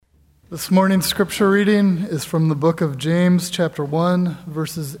This morning's scripture reading is from the book of James, chapter 1,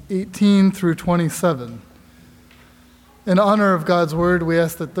 verses 18 through 27. In honor of God's word, we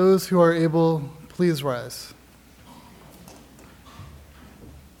ask that those who are able, please rise.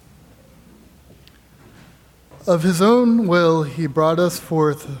 Of his own will he brought us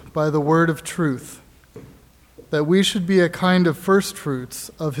forth by the word of truth, that we should be a kind of first fruits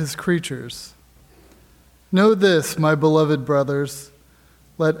of his creatures. Know this, my beloved brothers,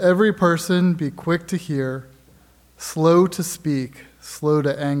 let every person be quick to hear, slow to speak, slow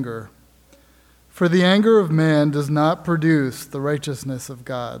to anger. For the anger of man does not produce the righteousness of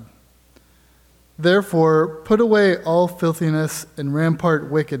God. Therefore, put away all filthiness and rampart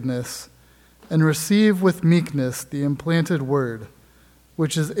wickedness, and receive with meekness the implanted word,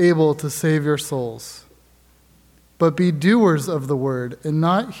 which is able to save your souls. But be doers of the word, and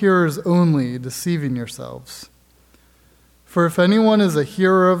not hearers only, deceiving yourselves. For if anyone is a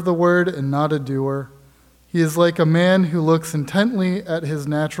hearer of the word and not a doer, he is like a man who looks intently at his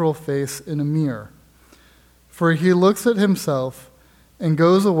natural face in a mirror. For he looks at himself and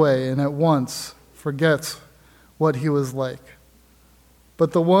goes away and at once forgets what he was like.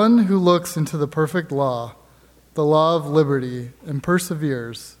 But the one who looks into the perfect law, the law of liberty, and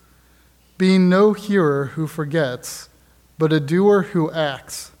perseveres, being no hearer who forgets, but a doer who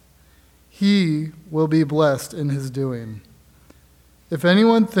acts, he will be blessed in his doing. If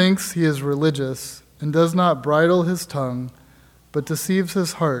anyone thinks he is religious and does not bridle his tongue, but deceives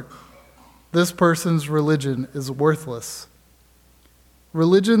his heart, this person's religion is worthless.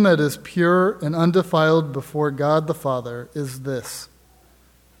 Religion that is pure and undefiled before God the Father is this: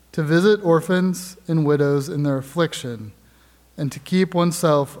 to visit orphans and widows in their affliction, and to keep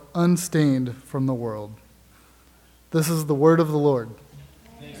oneself unstained from the world. This is the word of the Lord.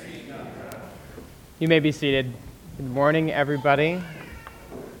 Thanks be to God. You may be seated. Good morning, everybody.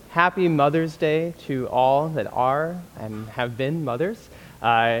 Happy Mother's Day to all that are and have been mothers.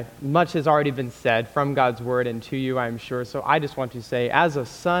 Much has already been said from God's word and to you, I'm sure. So I just want to say, as a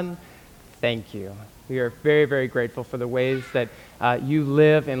son, thank you. We are very, very grateful for the ways that you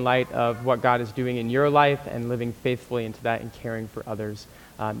live in light of what God is doing in your life and living faithfully into that and caring for others.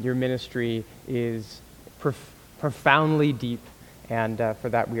 Your ministry is profoundly deep, and for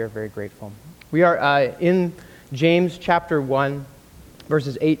that we are very grateful. We are in James chapter 1,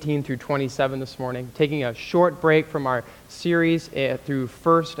 verses 18 through 27 this morning, taking a short break from our series through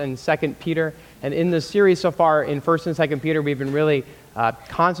 1st and 2nd Peter. And in the series so far in 1st and 2nd Peter, we've been really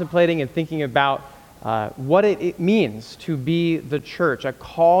contemplating and thinking about what it means to be the church, a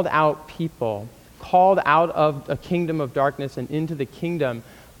called out people, called out of a kingdom of darkness and into the kingdom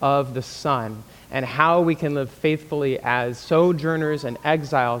of the Son, and how we can live faithfully as sojourners and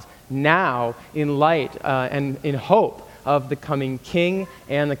exiles now in light and in hope of the coming King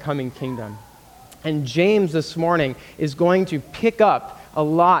and the coming kingdom. And James this morning is going to pick up a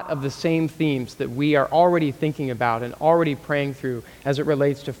lot of the same themes that we are already thinking about and already praying through as it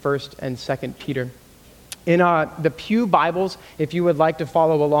relates to 1st and 2nd Peter. In the Pew Bibles, if you would like to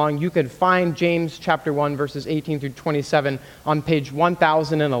follow along, you could find James chapter 1, verses 18 through 27 on page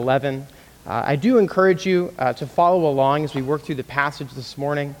 1011. I do encourage you to follow along as we work through the passage this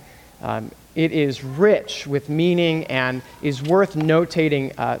morning. It is rich with meaning and is worth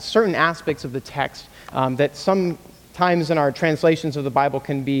notating certain aspects of the text that sometimes in our translations of the Bible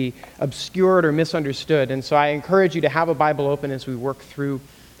can be obscured or misunderstood. And so I encourage you to have a Bible open as we work through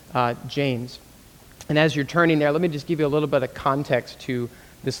James. And as you're turning there, let me just give you a little bit of context to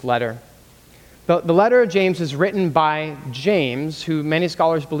this letter. The letter of James is written by James, who many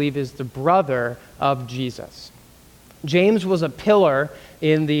scholars believe is the brother of Jesus. James was a pillar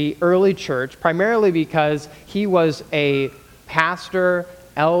in the early church, primarily because he was a pastor,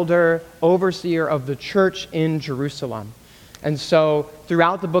 elder, overseer of the church in Jerusalem. And so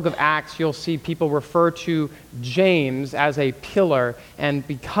throughout the book of Acts, you'll see people refer to James as a pillar, and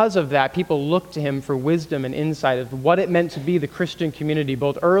because of that, people look to him for wisdom and insight of what it meant to be the Christian community,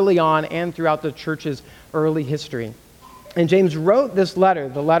 both early on and throughout the church's early history. And James wrote this letter,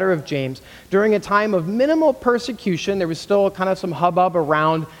 the letter of James, during a time of minimal persecution. There was still kind of some hubbub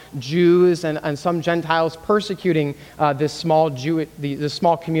around Jews and some Gentiles persecuting this small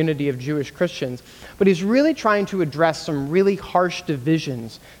community of Jewish Christians. But he's really trying to address some really harsh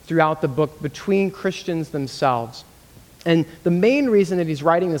divisions throughout the book between Christians themselves. And the main reason that he's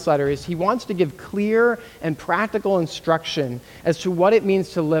writing this letter is he wants to give clear and practical instruction as to what it means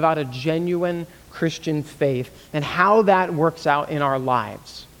to live out a genuine Christian faith and how that works out in our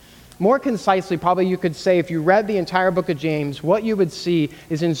lives. More concisely, probably you could say, if you read the entire book of James, what you would see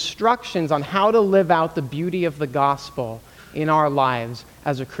is instructions on how to live out the beauty of the gospel in our lives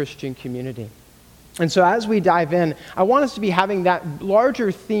as a Christian community. And so as we dive in, I want us to be having that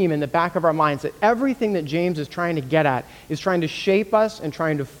larger theme in the back of our minds, that everything that James is trying to get at is trying to shape us and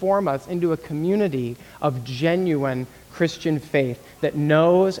trying to form us into a community of genuine Christian faith that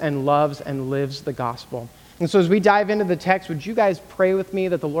knows and loves and lives the gospel. And so as we dive into the text, would you guys pray with me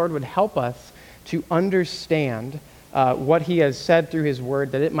that the Lord would help us to understand what he has said through his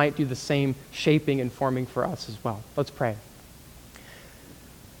word, that it might do the same shaping and forming for us as well. Let's pray.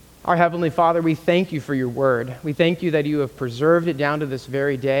 Our Heavenly Father, we thank you for your word. We thank you that you have preserved it down to this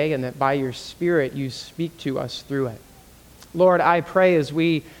very day and that by your Spirit you speak to us through it. Lord, I pray as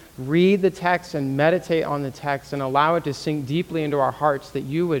we read the text and meditate on the text and allow it to sink deeply into our hearts, that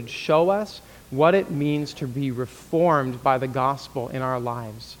you would show us what it means to be reformed by the gospel in our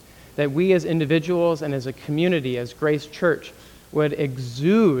lives. That we as individuals and as a community, as Grace Church, would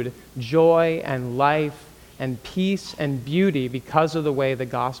exude joy and life and peace and beauty because of the way the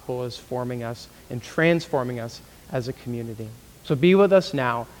gospel is forming us and transforming us as a community. So be with us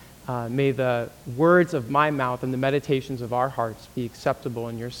now. May the words of my mouth and the meditations of our hearts be acceptable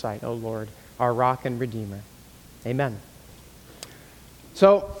in your sight, O Lord, our rock and redeemer. Amen.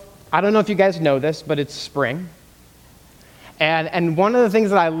 So, I don't know if you guys know this, but it's spring. And one of the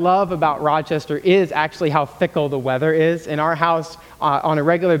things that I love about Rochester is actually how fickle the weather is. In our house, on a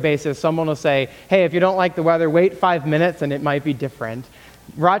regular basis, someone will say, hey, if you don't like the weather, wait 5 minutes and it might be different.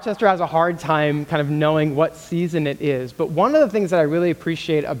 Rochester has a hard time kind of knowing what season it is. But one of the things that I really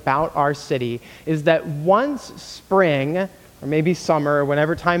appreciate about our city is that once spring, or maybe summer, or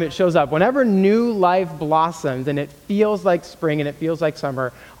whenever time it shows up, whenever new life blossoms and it feels like spring and it feels like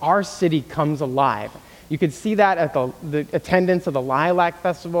summer, our city comes alive. You can see that at the attendance of the Lilac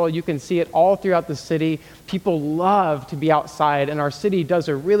Festival. You can see it all throughout the city. People love to be outside, and our city does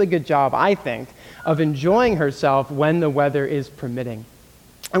a really good job, I think, of enjoying herself when the weather is permitting.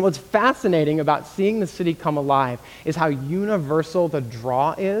 And what's fascinating about seeing the city come alive is how universal the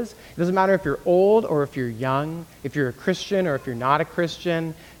draw is. It doesn't matter if you're old or if you're young, if you're a Christian or if you're not a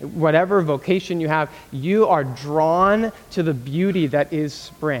Christian, whatever vocation you have, you are drawn to the beauty that is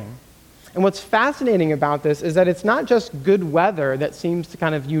spring. And what's fascinating about this is that it's not just good weather that seems to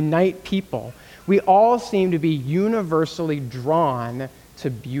kind of unite people. We all seem to be universally drawn to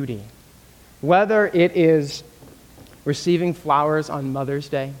beauty. Whether it is receiving flowers on Mother's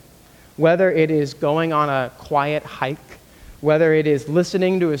Day, whether it is going on a quiet hike, whether it is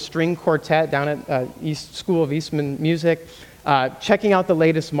listening to a string quartet down at East School of Eastman Music, checking out the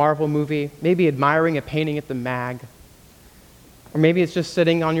latest Marvel movie, maybe admiring a painting at the MAG, or maybe it's just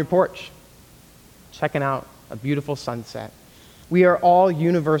sitting on your porch, checking out a beautiful sunset. We are all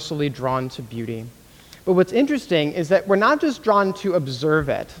universally drawn to beauty. But what's interesting is that we're not just drawn to observe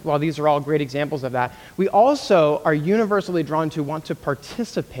it, while these are all great examples of that, we also are universally drawn to want to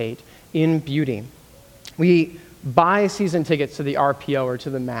participate in beauty. We buy season tickets to the RPO or to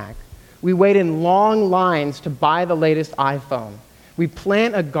the MAG. We wait in long lines to buy the latest iPhone. We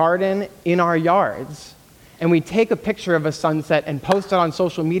plant a garden in our yards, and we take a picture of a sunset and post it on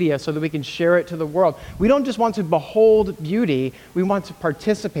social media so that we can share it to the world. We don't just want to behold beauty, we want to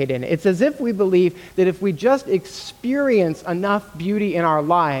participate in it. It's as if we believe that if we just experience enough beauty in our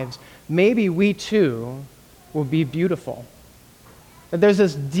lives, maybe we too will be beautiful. That there's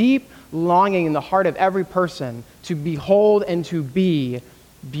this deep longing in the heart of every person to behold and to be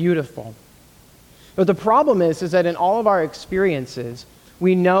beautiful. But the problem is that in all of our experiences,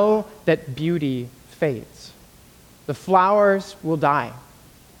 we know that beauty fades. The flowers will die.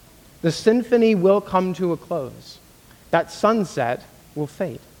 The symphony will come to a close. That sunset will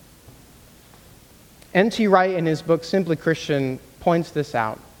fade. N.T. Wright, in his book Simply Christian, points this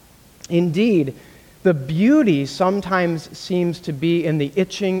out. Indeed, the beauty sometimes seems to be in the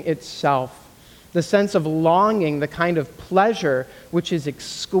itching itself, the sense of longing, the kind of pleasure which is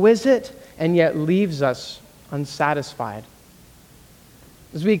exquisite and yet leaves us unsatisfied.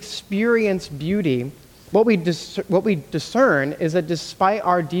 As we experience beauty, what we discern is that despite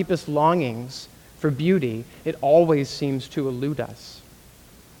our deepest longings for beauty, it always seems to elude us.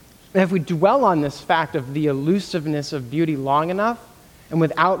 And if we dwell on this fact of the elusiveness of beauty long enough, and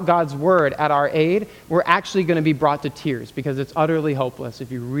without God's word at our aid, we're actually going to be brought to tears because it's utterly hopeless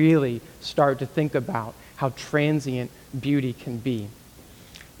if you really start to think about how transient beauty can be.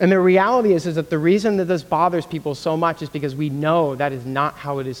 And the reality is that the reason that this bothers people so much is because we know that is not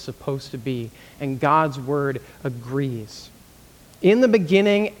how it is supposed to be, and God's word agrees. In the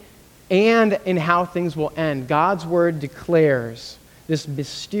beginning and in how things will end, God's word declares this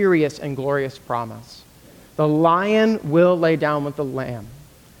mysterious and glorious promise. The lion will lay down with the lamb.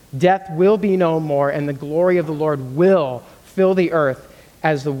 Death will be no more, and the glory of the Lord will fill the earth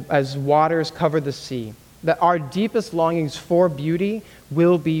as waters cover the sea, that our deepest longings for beauty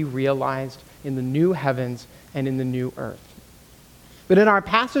will be realized in the new heavens and in the new earth. But in our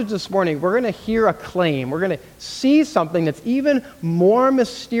passage this morning, we're going to hear a claim. We're going to see something that's even more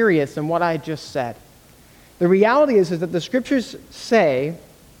mysterious than what I just said. The reality is that the scriptures say,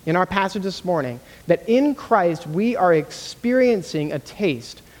 in our passage this morning, that in Christ we are experiencing a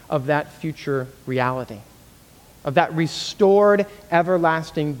taste of that future reality, of that restored,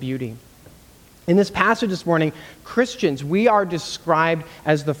 everlasting beauty. In this passage this morning, Christians, we are described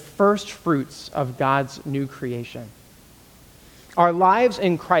as the first fruits of God's new creation. Our lives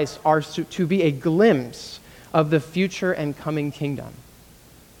in Christ are to be a glimpse of the future and coming kingdom.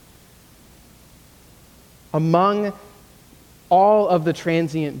 Among all of the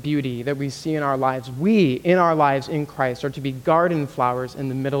transient beauty that we see in our lives, we, in our lives in Christ, are to be garden flowers in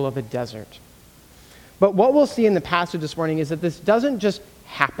the middle of a desert. But what we'll see in the passage this morning is that this doesn't just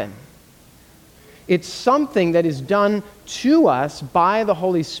happen. It's something that is done to us by the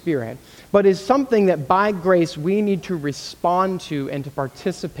Holy Spirit, but is something that by grace we need to respond to and to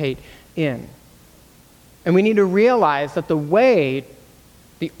participate in. And we need to realize that the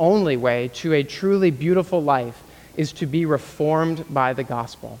only way to a truly beautiful life is to be reformed by the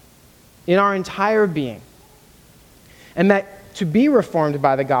gospel in our entire being. And that to be reformed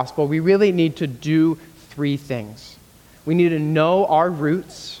by the gospel, we really need to do three things. We need to know our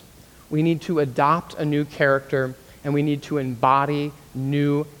roots, we need to adopt a new character, and we need to embody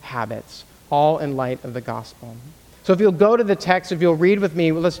new habits, all in light of the gospel. So if you'll go to the text, if you'll read with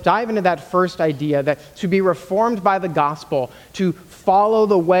me, let's dive into that first idea, that to be reformed by the gospel, to follow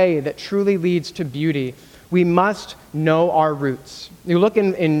the way that truly leads to beauty, we must know our roots. You look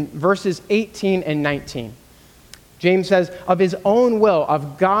in verses 18 and 19. James says, of his own will,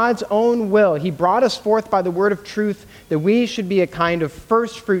 of God's own will, he brought us forth by the word of truth, that we should be a kind of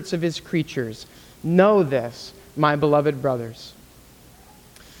first fruits of his creatures. Know this, my beloved brothers.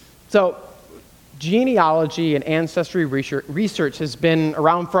 So, genealogy and ancestry research has been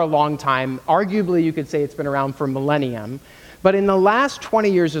around for a long time. Arguably, you could say it's been around for a millennium. But in the last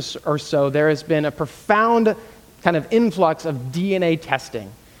 20 years or so, there has been a profound kind of influx of DNA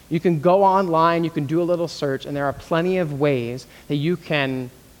testing. You can go online, you can do a little search, and there are plenty of ways that you can,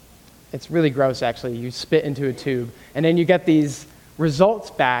 it's really gross actually, you spit into a tube, and then you get these results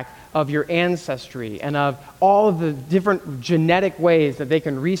back of your ancestry and of all of the different genetic ways that they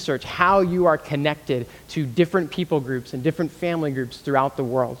can research how you are connected to different people groups and different family groups throughout the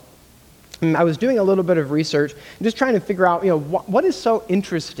world. And I was doing a little bit of research, just trying to figure out, what is so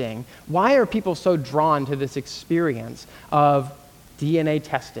interesting? Why are people so drawn to this experience of DNA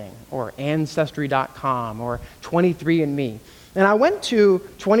testing or Ancestry.com or 23andMe? And I went to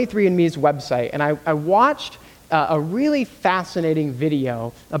 23andMe's website and I watched a really fascinating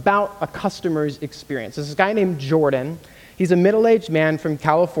video about a customer's experience. This is a guy named Jordan. He's a middle-aged man from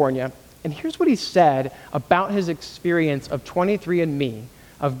California. And here's what he said about his experience of 23andMe,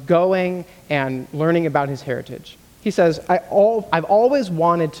 of going and learning about his heritage. He says, I've always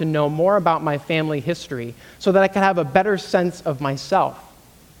wanted to know more about my family history so that I could have a better sense of myself.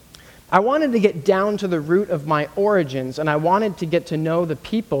 I wanted to get down to the root of my origins, and I wanted to get to know the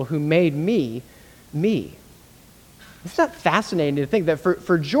people who made me, me. Isn't that fascinating to think that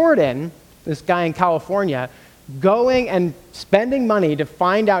for Jordan, this guy in California, going and spending money to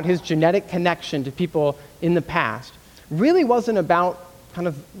find out his genetic connection to people in the past really wasn't about kind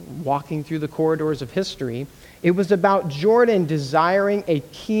of walking through the corridors of history. It was about Jordan desiring a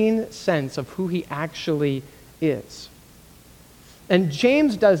keen sense of who he actually is. And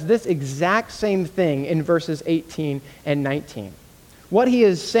James does this exact same thing in verses 18 and 19. What he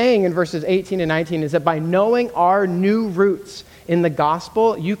is saying in verses 18 and 19 is that by knowing our new roots in the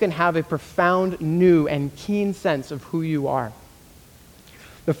gospel, you can have a profound, new, and keen sense of who you are.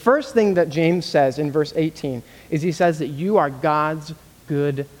 The first thing that James says in verse 18 is he says that you are God's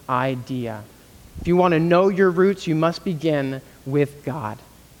good idea. If you want to know your roots, you must begin with God.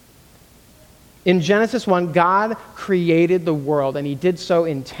 In Genesis 1, God created the world, and he did so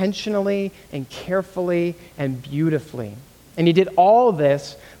intentionally and carefully and beautifully. And he did all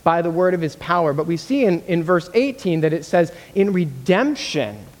this by the word of his power. But we see in verse 18 that it says, in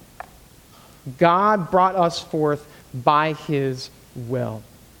redemption, God brought us forth by his will.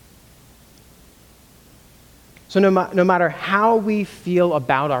 So no matter how we feel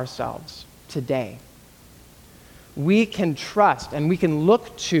about ourselves today, we can trust and we can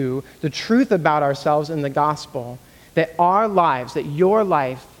look to the truth about ourselves in the gospel, that our lives, that your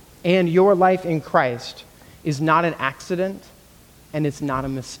life and your life in Christ is not an accident and it's not a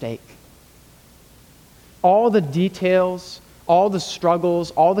mistake. all the details, all the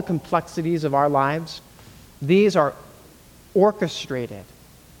struggles, all the complexities of our lives, these are orchestrated,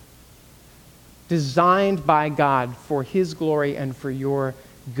 designed by God for His glory and for your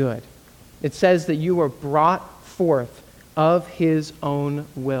good. It says that you were brought forth of His own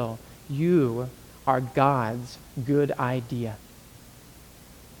will. You are God's good idea.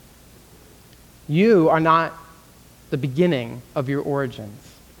 You are not the beginning of your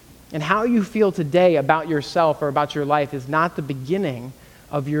origins. And how you feel today about yourself or about your life is not the beginning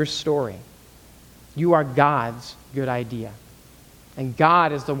of your story. You are God's good idea. And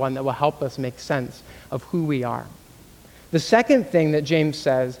God is the one that will help us make sense of who we are. The second thing that James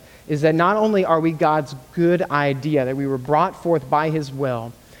says is that not only are we God's good idea, that we were brought forth by His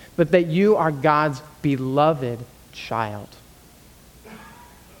will, but that you are God's beloved child.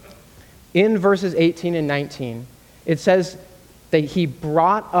 In verses 18 and 19, it says that He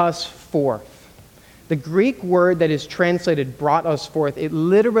brought us forth. The Greek word that is translated brought us forth, it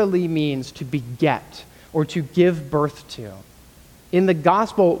literally means to beget or to give birth to. In the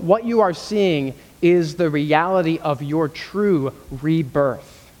gospel, what you are seeing is the reality of your true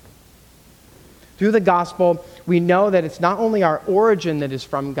rebirth. Through the gospel, we know that it's not only our origin that is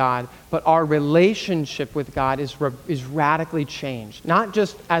from God, but our relationship with God is radically changed. Not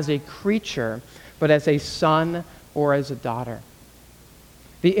just as a creature, but as a son or as a daughter.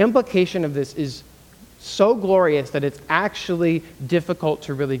 The implication of this is so glorious that it's actually difficult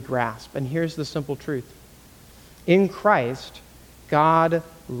to really grasp. And here's the simple truth. In Christ, God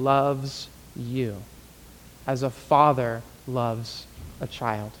loves you as a father loves a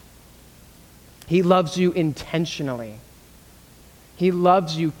child. He loves you intentionally. He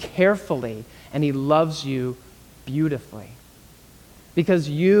loves you carefully, and He loves you beautifully. Because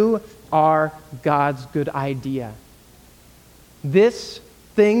you are God's good idea. This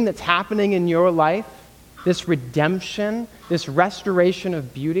thing that's happening in your life, this redemption, this restoration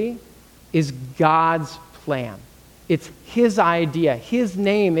of beauty, is God's plan. It's His idea. His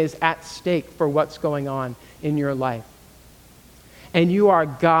name is at stake for what's going on in your life. And you are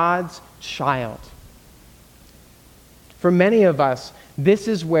God's child. For many of us, this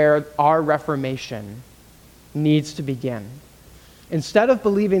is where our reformation needs to begin. Instead of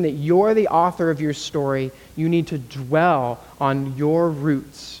believing that you're the author of your story, you need to dwell on your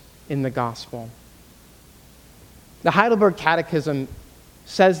roots in the gospel. The Heidelberg Catechism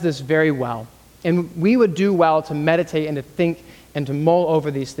says this very well, and we would do well to meditate and to think and to mull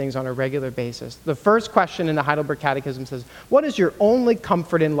over these things on a regular basis. The first question in the Heidelberg Catechism says, what is your only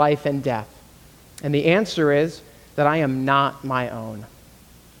comfort in life and death? And the answer is that I am not my own,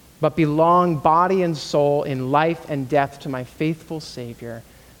 but belong body and soul in life and death to my faithful Savior,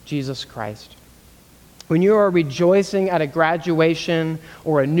 Jesus Christ. When you are rejoicing at a graduation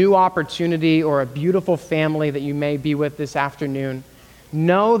or a new opportunity or a beautiful family that you may be with this afternoon,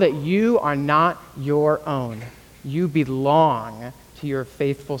 know that you are not your own. You belong to your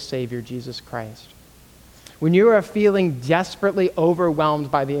faithful Savior, Jesus Christ. When you are feeling desperately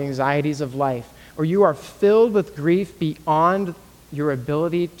overwhelmed by the anxieties of life, or you are filled with grief beyond your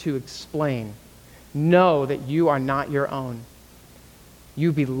ability to explain, know that you are not your own.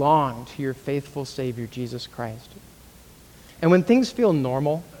 You belong to your faithful Savior, Jesus Christ. And when things feel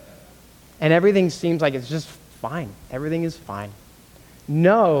normal and everything seems like it's just fine, everything is fine,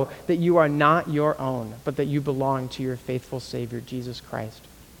 know that you are not your own, but that you belong to your faithful Savior, Jesus Christ.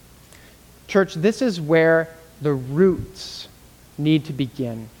 Church, this is where the roots need to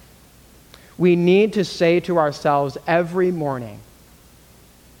begin. We need to say to ourselves every morning,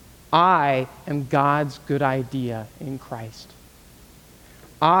 I am God's good idea in Christ.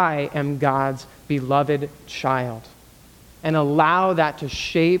 I am God's beloved child. And allow that to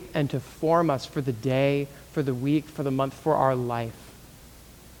shape and to form us for the day, for the week, for the month, for our life.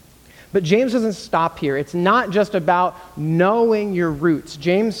 But James doesn't stop here. It's not just about knowing your roots.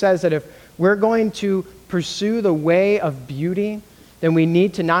 James says that if we're going to pursue the way of beauty, then we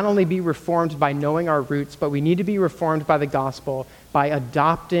need to not only be reformed by knowing our roots, but we need to be reformed by the gospel by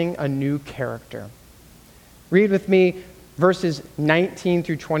adopting a new character. Read with me verses 19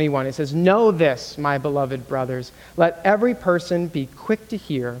 through 21. It says, know this, my beloved brothers, let every person be quick to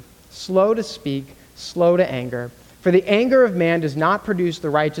hear, slow to speak, slow to anger. For the anger of man does not produce the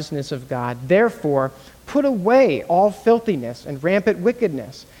righteousness of God. Therefore, put away all filthiness and rampant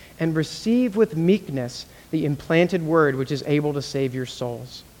wickedness, and receive with meekness the implanted word which is able to save your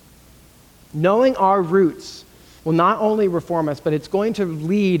souls. Knowing our roots will not only reform us, but it's going to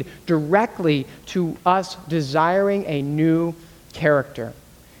lead directly to us desiring a new character.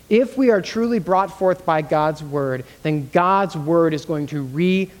 If we are truly brought forth by God's word, then God's word is going to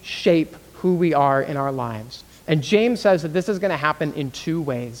reshape who we are in our lives. And James says that this is going to happen in two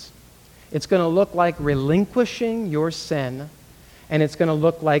ways. It's going to look like relinquishing your sin, and it's going to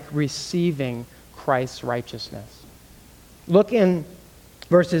look like receiving Christ's righteousness. Look in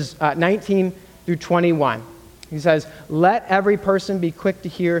verses 19 through 21. He says, "Let every person be quick to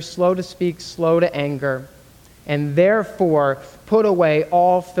hear, slow to speak, slow to anger, and therefore put away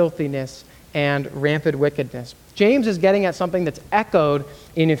all filthiness and rampant wickedness." James is getting at something that's echoed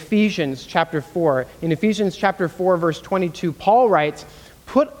in Ephesians chapter 4. In Ephesians chapter 4, verse 22, Paul writes,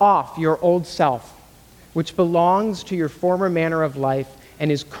 "Put off your old self, which belongs to your former manner of life and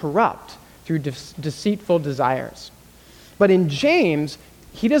is corrupt through deceitful desires." But in James,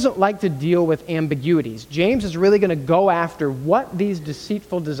 he doesn't like to deal with ambiguities. James is really going to go after what these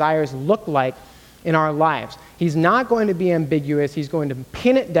deceitful desires look like in our lives. He's not going to be ambiguous. He's going to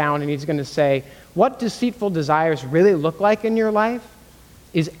pin it down, and he's going to say, what deceitful desires really look like in your life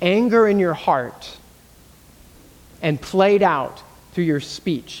is anger in your heart and played out through your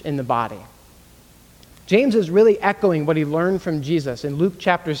speech in the body. James is really echoing what he learned from Jesus. In Luke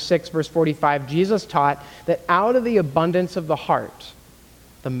chapter 6, verse 45, Jesus taught that out of the abundance of the heart,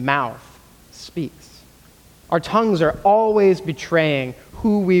 the mouth speaks. Our tongues are always betraying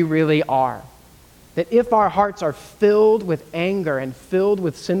who we really are. That if our hearts are filled with anger and filled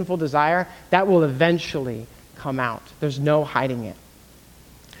with sinful desire, that will eventually come out. There's no hiding it.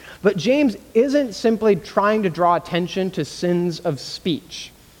 But James isn't simply trying to draw attention to sins of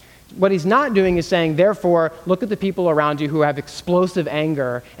speech. What he's not doing is saying, therefore, look at the people around you who have explosive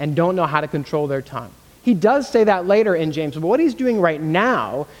anger and don't know how to control their tongue. He does say that later in James, but what he's doing right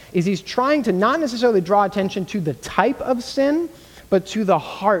now is he's trying to not necessarily draw attention to the type of sin, but to the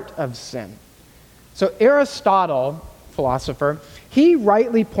heart of sin. So Aristotle, philosopher, he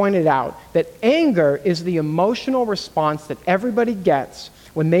rightly pointed out that anger is the emotional response that everybody gets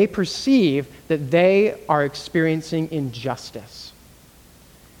when they perceive that they are experiencing injustice.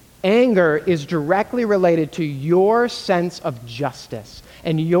 Anger is directly related to your sense of justice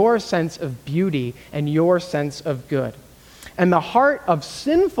and your sense of beauty and your sense of good. And the heart of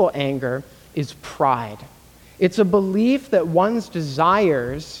sinful anger is pride. It's a belief that one's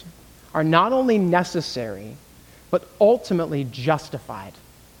desires are not only necessary, but ultimately justified.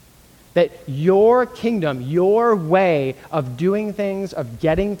 That your kingdom, your way of doing things, of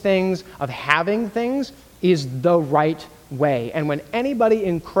getting things, of having things, is the right way. And when anybody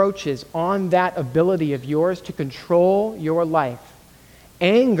encroaches on that ability of yours to control your life,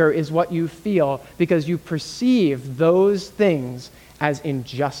 anger is what you feel because you perceive those things as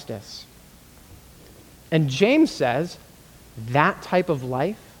injustice. And James says that type of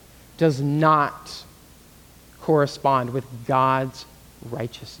life does not correspond with God's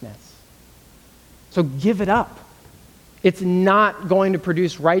righteousness. So give it up. It's not going to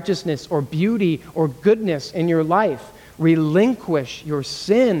produce righteousness or beauty or goodness in your life. Relinquish your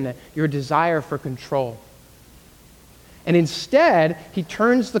sin, your desire for control. And instead, he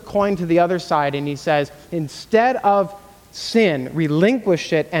turns the coin to the other side and he says, instead of sin,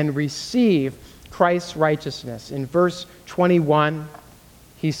 relinquish it and receive Christ's righteousness. In verse 21,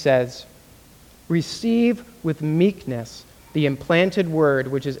 he says, receive with meekness the implanted word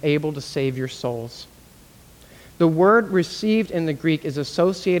which is able to save your souls. The word received in the Greek is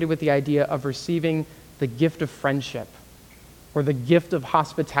associated with the idea of receiving the gift of friendship or the gift of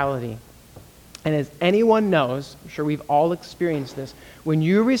hospitality. And as anyone knows, I'm sure we've all experienced this, when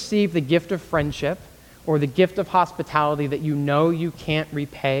you receive the gift of friendship or the gift of hospitality that you know you can't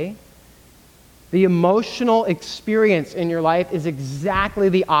repay, the emotional experience in your life is exactly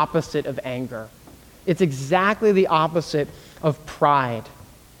the opposite of anger. It's exactly the opposite of pride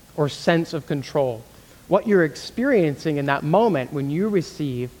or sense of control. What you're experiencing in that moment when you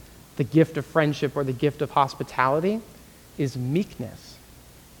receive the gift of friendship or the gift of hospitality is meekness.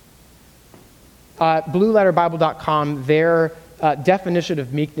 BlueLetterBible.com, their definition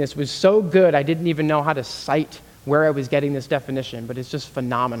of meekness was so good I didn't even know how to cite where I was getting this definition, but it's just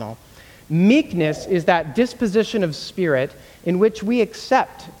phenomenal. Meekness is that disposition of spirit in which we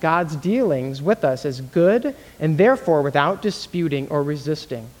accept God's dealings with us as good and therefore without disputing or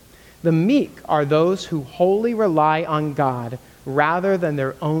resisting. The meek are those who wholly rely on God rather than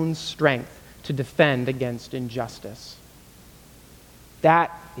their own strength to defend against injustice.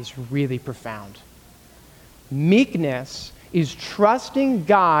 That is really profound. Meekness is trusting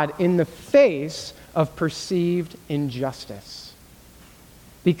God in the face of perceived injustice.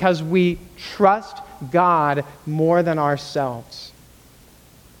 Because we trust God more than ourselves.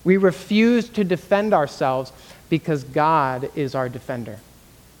 We refuse to defend ourselves because God is our defender.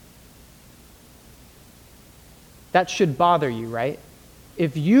 That should bother you, right?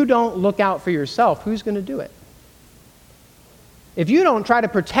 if you don't look out for yourself, who's going to do it? If you don't try to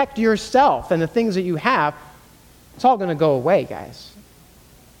protect yourself and the things that you have, it's all going to go away, guys.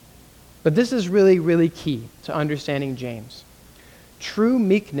 But this is really, really key to understanding James. True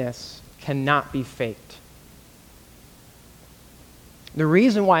meekness cannot be faked. The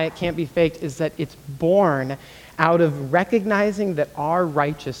reason why it can't be faked is that it's born out of recognizing that our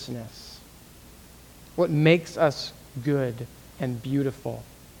righteousness, what makes us good and beautiful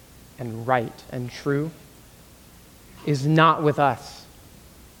and right and true, is not with us.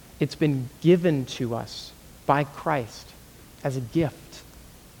 It's been given to us by Christ as a gift,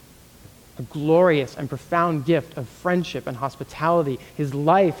 a glorious and profound gift of friendship and hospitality, his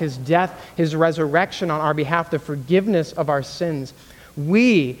life, his death, his resurrection on our behalf, the forgiveness of our sins.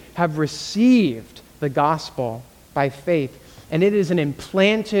 We have received the gospel by faith, and it is an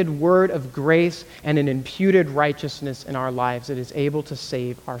implanted word of grace and an imputed righteousness in our lives that is able to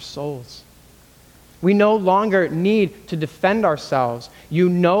save our souls. We no longer need to defend ourselves. You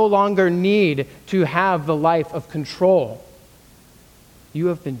no longer need to have the life of control. You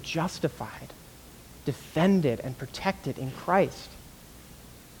have been justified, defended, and protected in Christ.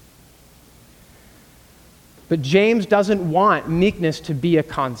 But James doesn't want meekness to be a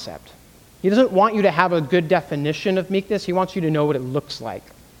concept. He doesn't want you to have a good definition of meekness. He wants you to know what it looks like.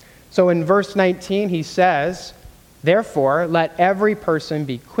 So in verse 19, he says, "Therefore, let every person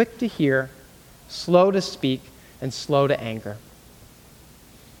be quick to hear, slow to speak, and slow to anger."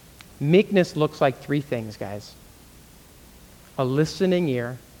 Meekness looks like three things, guys: a listening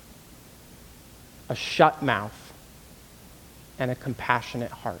ear, a shut mouth, and a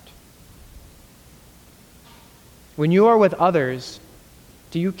compassionate heart. When you are with others,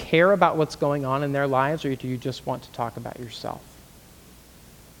 do you care about what's going on in their lives, or do you just want to talk about yourself?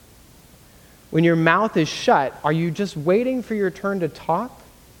 When your mouth is shut, are you just waiting for your turn to talk,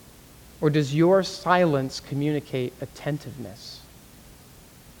 or does your silence communicate attentiveness?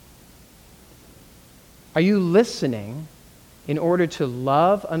 Are you listening in order to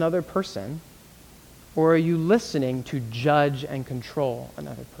love another person, or are you listening to judge and control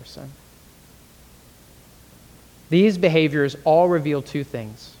another person? These behaviors all reveal two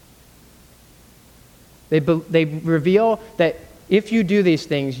things. They reveal that if you do these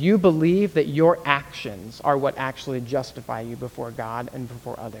things, you believe that your actions are what actually justify you before God and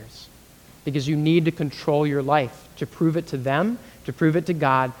before others. Because you need to control your life to prove it to them, to prove it to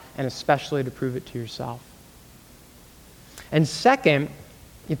God, and especially to prove it to yourself. And second,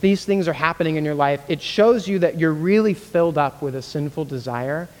 if these things are happening in your life, it shows you that you're really filled up with a sinful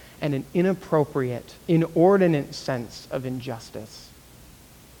desire and an inappropriate, inordinate sense of injustice.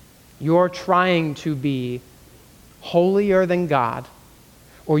 You're trying to be holier than God,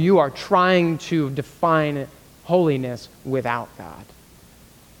 or you are trying to define holiness without God.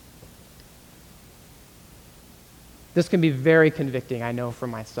 This can be very convicting, I know, for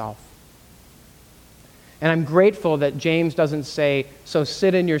myself. And I'm grateful that James doesn't say, "So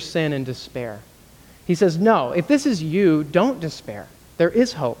sit in your sin and despair." He says, no, if this is you, don't despair. There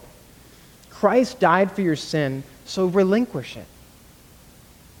is hope. Christ died for your sin, so relinquish it.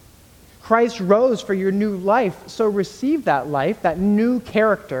 Christ rose for your new life, so receive that life, that new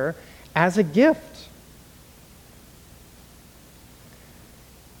character, as a gift.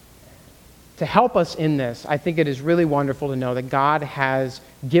 To help us in this, I think it is really wonderful to know that God has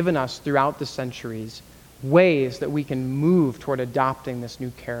given us throughout the centuries ways that we can move toward adopting this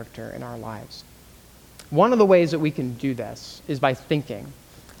new character in our lives. One of the ways that we can do this is by thinking.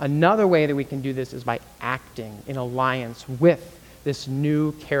 Another way that we can do this is by acting in alliance with this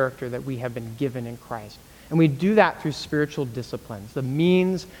new character that we have been given in Christ. And we do that through spiritual disciplines, the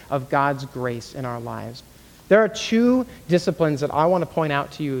means of God's grace in our lives. There are two disciplines that I want to point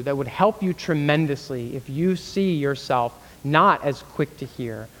out to you that would help you tremendously if you see yourself not as quick to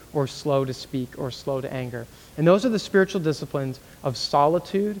hear or slow to speak or slow to anger. And those are the spiritual disciplines of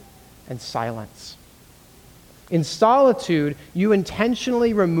solitude and silence. In solitude, you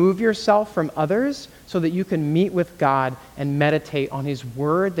intentionally remove yourself from others so that you can meet with God and meditate on his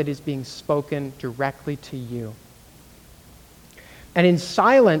word that is being spoken directly to you. And in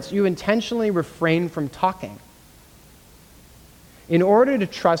silence, you intentionally refrain from talking in order to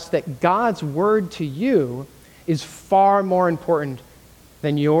trust that God's word to you is far more important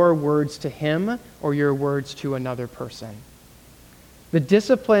than your words to him or your words to another person. The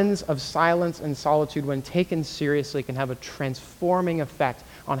disciplines of silence and solitude, when taken seriously, can have a transforming effect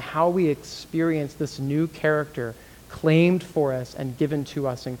on how we experience this new character claimed for us and given to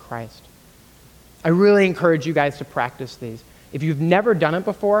us in Christ. I really encourage you guys to practice these. If you've never done it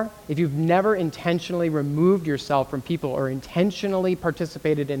before, if you've never intentionally removed yourself from people or intentionally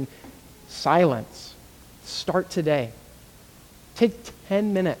participated in silence, start today. Take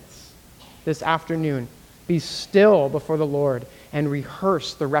 10 minutes this afternoon. Be still before the Lord and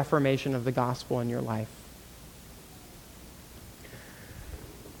rehearse the reformation of the gospel in your life.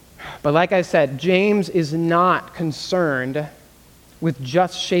 But like I said, James is not concerned with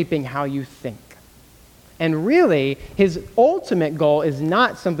just shaping how you think. And really, his ultimate goal is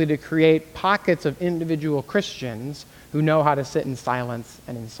not simply to create pockets of individual Christians who know how to sit in silence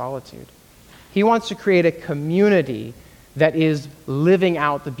and in solitude. He wants to create a community that is living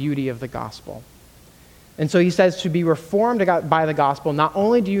out the beauty of the gospel. And so he says to be reformed by the gospel, not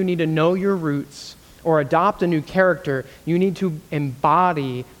only do you need to know your roots or adopt a new character, you need to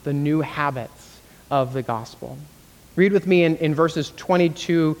embody the new habits of the gospel. Read with me in verses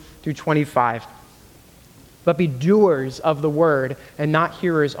 22 through 25. But be doers of the word and not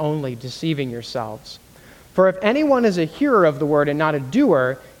hearers only, deceiving yourselves. For if anyone is a hearer of the word and not a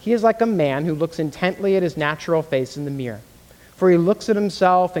doer, he is like a man who looks intently at his natural face in the mirror. For he looks at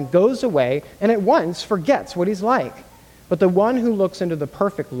himself and goes away and at once forgets what he's like. But the one who looks into the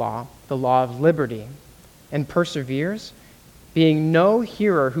perfect law, the law of liberty, and perseveres, being no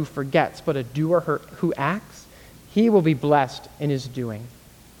hearer who forgets, but a doer who acts, he will be blessed in his doing.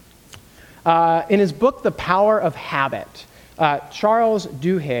 In his book, The Power of Habit, Charles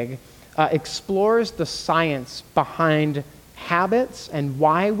Duhigg explores the science behind habits and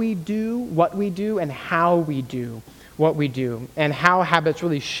why we do what we do and how we do what we do, and how habits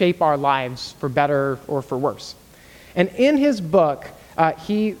really shape our lives for better or for worse. And in his book,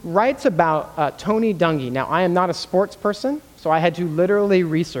 he writes about Tony Dungy. Now, I am not a sports person, so I had to literally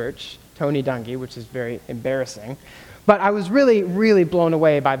research Tony Dungy, which is very embarrassing. But I was really, really blown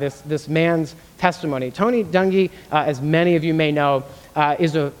away by this man's testimony. Tony Dungy, as many of you may know,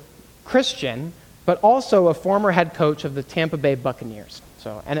 is a Christian, but also a former head coach of the Tampa Bay Buccaneers,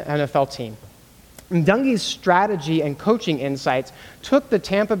 so an NFL team. And Dungy's strategy and coaching insights took the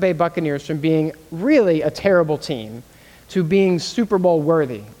Tampa Bay Buccaneers from being really a terrible team to being Super Bowl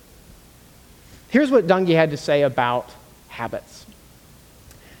worthy. Here's what Dungy had to say about habits.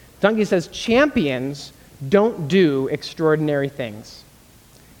 Dungy says, champions don't do extraordinary things.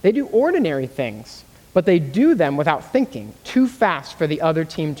 They do ordinary things, but they do them without thinking, too fast for the other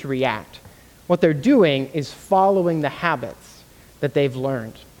team to react. What they're doing is following the habits that they've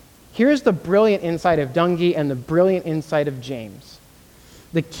learned. Here's the brilliant insight of Dungy and the brilliant insight of James.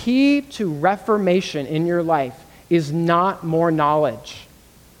 The key to reformation in your life is not more knowledge.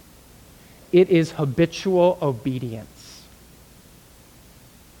 It is habitual obedience.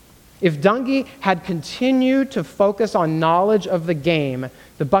 If Dungy had continued to focus on knowledge of the game,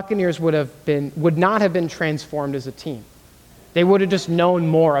 the Buccaneers would not have been transformed as a team. They would have just known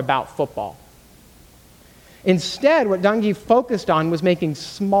more about football. Instead, what Dungy focused on was making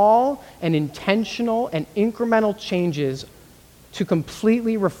small and intentional and incremental changes to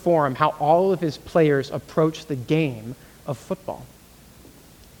completely reform how all of his players approach the game of football.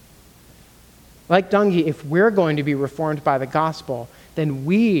 Like Dungy, if we're going to be reformed by the gospel, then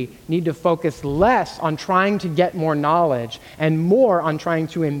we need to focus less on trying to get more knowledge and more on trying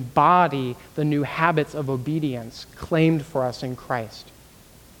to embody the new habits of obedience claimed for us in Christ.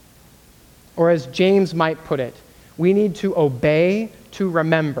 Or as James might put it, we need to obey to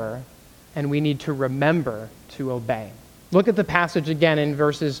remember, and we need to remember to obey. Look at the passage again in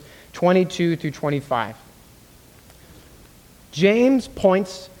verses 22 through 25. James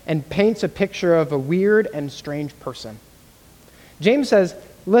points and paints a picture of a weird and strange person. James says,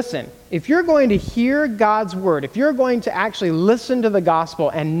 listen, if you're going to hear God's word, if you're going to actually listen to the gospel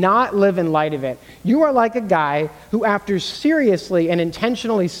and not live in light of it, you are like a guy who, after seriously and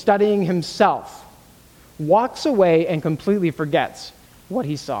intentionally studying himself, walks away and completely forgets what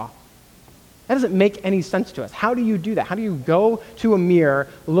he saw. That doesn't make any sense to us. How do you do that? How do you go to a mirror,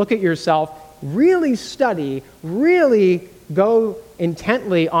 look at yourself, really study, really go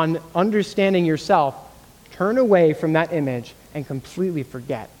intently on understanding yourself, turn away from that image, and completely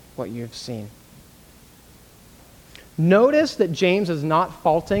forget what you have seen? Notice that James is not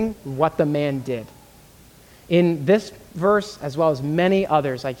faulting what the man did. In this verse, as well as many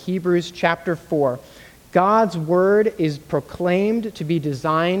others, like Hebrews chapter 4, God's word is proclaimed to be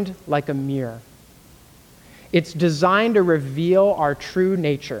designed like a mirror. It's designed to reveal our true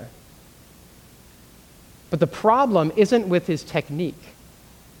nature. But the problem isn't with his technique.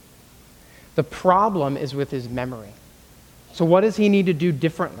 The problem is with his memory. So what does he need to do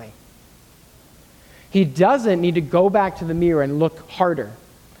differently? He doesn't need to go back to the mirror and look harder.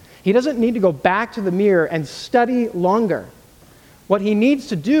 He doesn't need to go back to the mirror and study longer. What he needs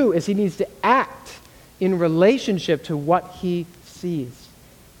to do is he needs to act in relationship to what he sees.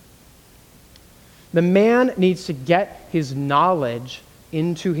 The man needs to get his knowledge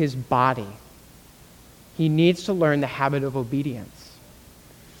into his body. He needs to learn the habit of obedience.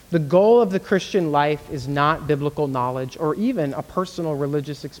 The goal of the Christian life is not biblical knowledge or even a personal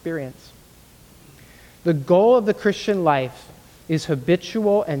religious experience. The goal of the Christian life is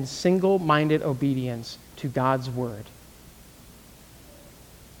habitual and single-minded obedience to God's word.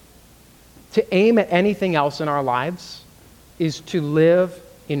 To aim at anything else in our lives is to live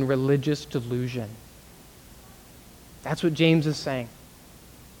in religious delusion. That's what James is saying.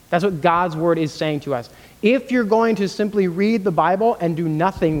 That's what God's word is saying to us. If you're going to simply read the Bible and do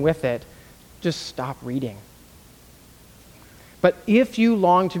nothing with it, just stop reading. But if you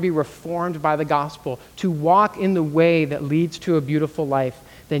long to be reformed by the gospel, to walk in the way that leads to a beautiful life,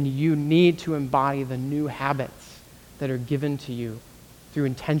 then you need to embody the new habits that are given to you through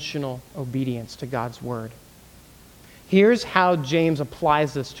intentional obedience to God's word. Here's how James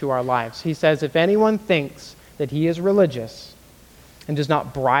applies this to our lives. He says, if anyone thinks that he is religious and does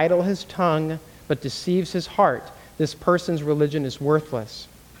not bridle his tongue but deceives his heart, this person's religion is worthless.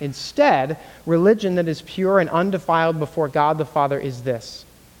 Instead, religion that is pure and undefiled before God the Father is this: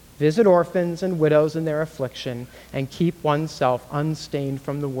 visit orphans and widows in their affliction and keep oneself unstained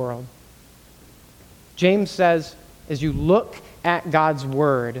from the world. James says, as you look at God's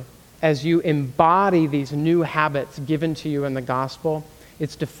word, as you embody these new habits given to you in the gospel,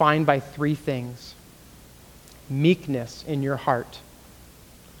 it's defined by three things: meekness in your heart,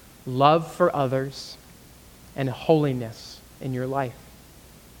 love for others, and holiness in your life.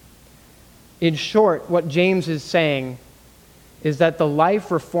 In short, what James is saying is that the life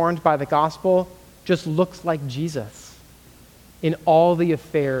reformed by the gospel just looks like Jesus in all the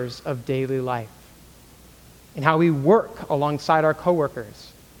affairs of daily life, in how we work alongside our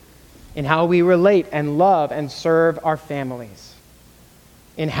coworkers, in how we relate and love and serve our families,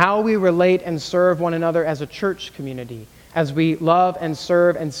 in how we relate and serve one another as a church community, as we love and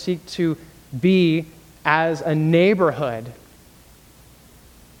serve and seek to be as a neighborhood,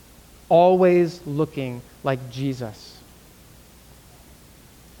 always looking like Jesus.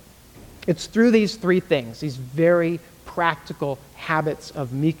 It's through these three things, these very practical habits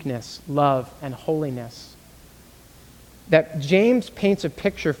of meekness, love, and holiness, that James paints a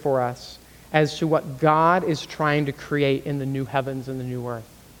picture for us as to what God is trying to create in the new heavens and the new earth.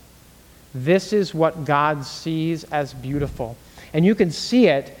 This is what God sees as beautiful. And you can see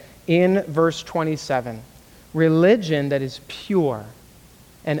it in verse 27. Religion that is pure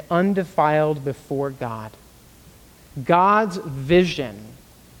and undefiled before God. God's vision,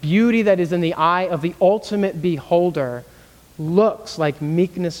 beauty that is in the eye of the ultimate beholder, looks like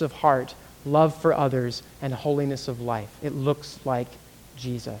meekness of heart, love for others, and holiness of life. It looks like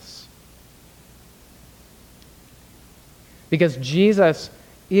Jesus. Because Jesus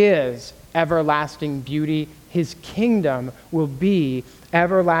is everlasting beauty, his kingdom will be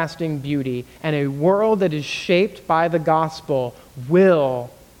everlasting beauty, and a world that is shaped by the gospel will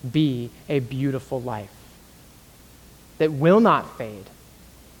be a beautiful life that will not fade,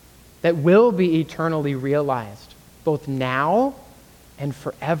 that will be eternally realized, both now and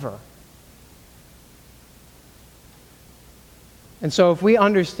forever. And so if we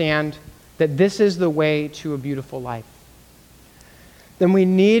understand that this is the way to a beautiful life, then we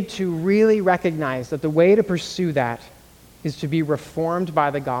need to really recognize that the way to pursue that is to be reformed by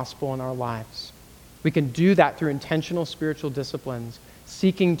the gospel in our lives. We can do that through intentional spiritual disciplines,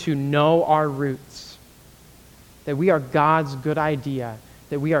 seeking to know our roots, that we are God's good idea,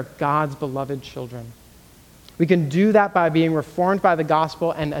 that we are God's beloved children. We can do that by being reformed by the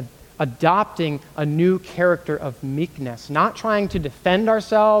gospel and adopting a new character of meekness, not trying to defend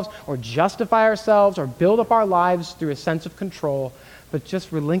ourselves or justify ourselves or build up our lives through a sense of control, but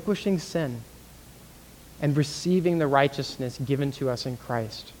just relinquishing sin and receiving the righteousness given to us in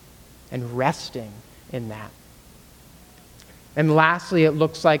Christ and resting in that. And lastly, it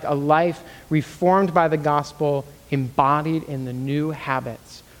looks like a life reformed by the gospel, embodied in the new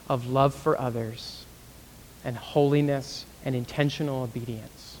habits of love for others and holiness and intentional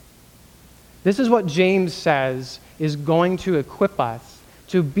obedience. This is what James says is going to equip us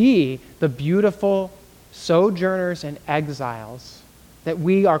to be the beautiful sojourners and exiles that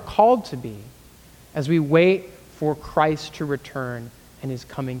we are called to be as we wait for Christ to return and his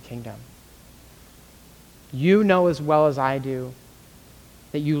coming kingdom. You know as well as I do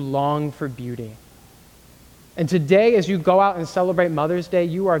that you long for beauty. And today, as you go out and celebrate Mother's Day,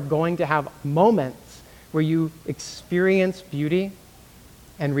 you are going to have moments where you experience beauty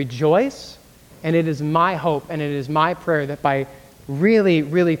and rejoice. And it is my hope and it is my prayer that by really,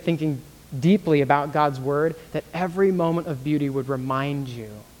 really thinking deeply about God's word, that every moment of beauty would remind you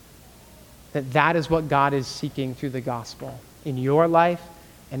that that is what God is seeking through the gospel in your life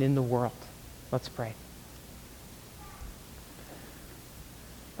and in the world. Let's pray.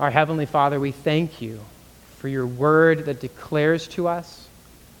 Our Heavenly Father, we thank you for your word that declares to us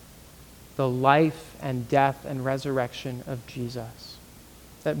the life and death and resurrection of Jesus.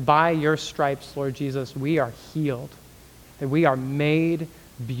 That by your stripes, Lord Jesus, we are healed. That we are made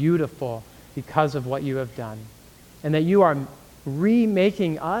beautiful because of what you have done. And that you are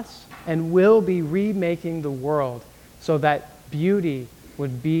remaking us and will be remaking the world so that beauty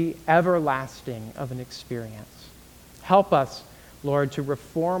would be everlasting of an experience. Help us, Lord, to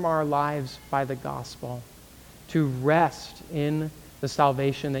reform our lives by the gospel, to rest in the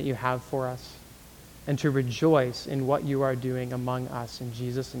salvation that you have for us, and to rejoice in what you are doing among us. In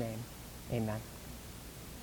Jesus' name, amen.